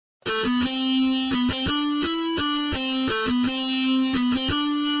When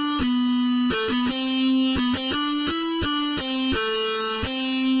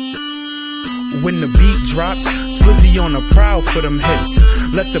the beat drops, Splizzy on the prowl for them hits.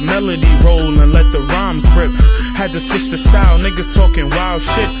 Let the melody roll and let the rhymes rip. Had to switch the style, niggas talking wild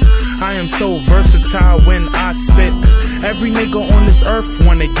shit. I am so versatile when I spit. Every nigga on this earth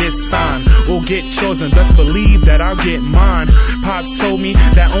wanna get signed or get chosen, best believe that I'll get mine. Pops told me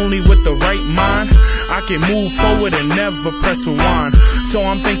that only with the right mind I can move forward and never press rewind. So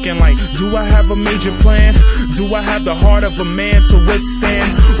I'm thinking like, do I have a major plan? Do I have the heart of a man to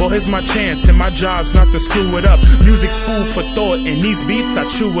withstand? Well, here's my chance, and my job's not to screw it up. Music's food for thought, and these beats I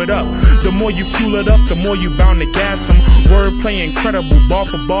chew it up. The more you fuel it up, the more you bound to gas them. Wordplay incredible, bar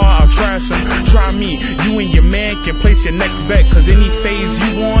for bar, I'll trash them. Try me, you and your man can place your next bet, cause any phase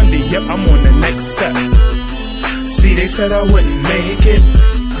you on, then yep, I'm on the next step. See, they said I wouldn't make it,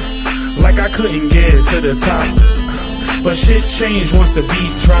 like I couldn't get to the top. But shit changed once the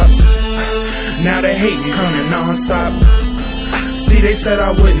beat drops. Now they hating coming non-stop. See, they said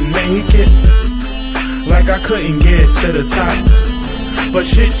I wouldn't make it, like I couldn't get to the top. But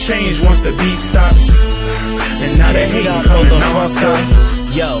shit changed once the beat stops. And now they hating coming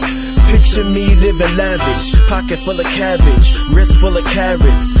non-stop. Yo, picture me living lavish, pocket full of cabbage, wrist full of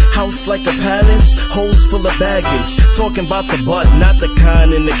carrots, house like a palace, holes full of baggage. Talking about the butt, not the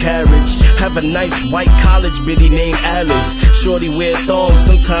kind in the carriage. Have a nice white college biddy named Alice. Shorty wear thongs,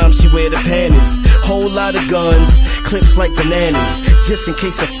 sometimes she wear the panties. Whole lot of guns, clips like bananas, just in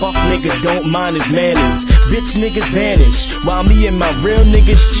case a fuck nigga don't mind his manners. Bitch niggas vanish, while me and my real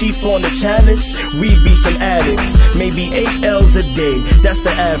niggas chief on the chalice. We be some addicts, maybe 8 L's a day, that's the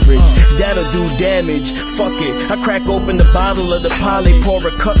average. That'll do damage, fuck it. I crack open the bottle of the poly, pour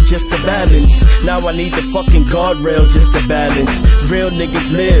a cup just to balance. Now I need the fucking guardrail just to balance. Real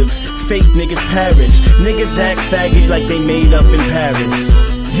niggas live, fake niggas perish. Niggas act faggot like they made up in Paris.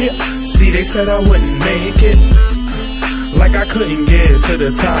 Yeah, see, they said I wouldn't make it, like I couldn't get to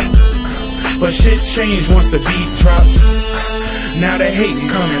the top. But shit changed once the beat drops. Now they hating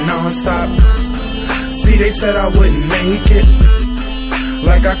coming non-stop. See, they said I wouldn't make it,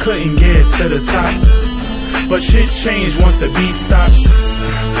 like I couldn't get to the top. But shit changed once the beat stops.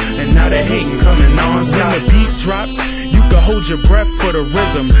 And now they hating coming non-stop. When the beat drops, you can hold your breath for the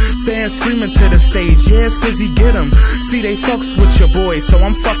rhythm. Fans screaming to the stage, yeah, Splizzy get 'em. See, they fucks with your boy, so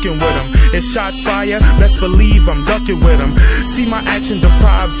I'm fucking with 'em. If shots fire, best believe I'm ducking with 'em. See, my action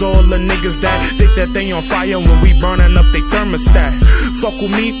deprives all the niggas that think that they on fire when we burning up they thermostat. Fuck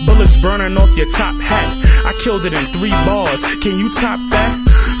with me, bullets burning off your top hat. I killed it in 3 bars, can you top that?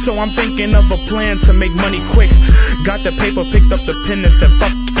 So I'm thinking of a plan to make money quick. Got the paper, picked up the pen and said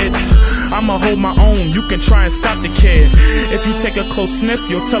fuck it, I'ma hold my own, you can try and stop the kid. If you take a close sniff,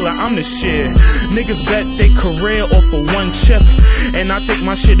 you'll tell her I'm the shit. Niggas bet they career off of 1 chip, and I think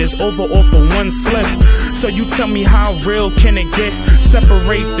my shit is over off of 1 slip. So you tell me how real can it get?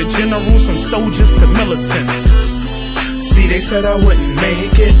 Separate the generals from soldiers to militants. See, they said I wouldn't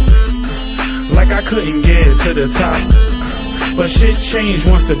make it, like I couldn't get to the top. But shit changed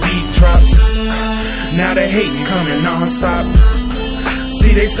once the beat drops. Now they hating coming non-stop.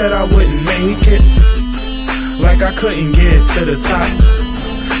 See, they said I wouldn't make it, like I couldn't get to the top.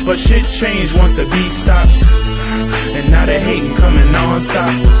 But shit changed once the beat stops. And now they hating coming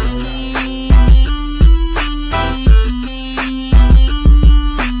non-stop.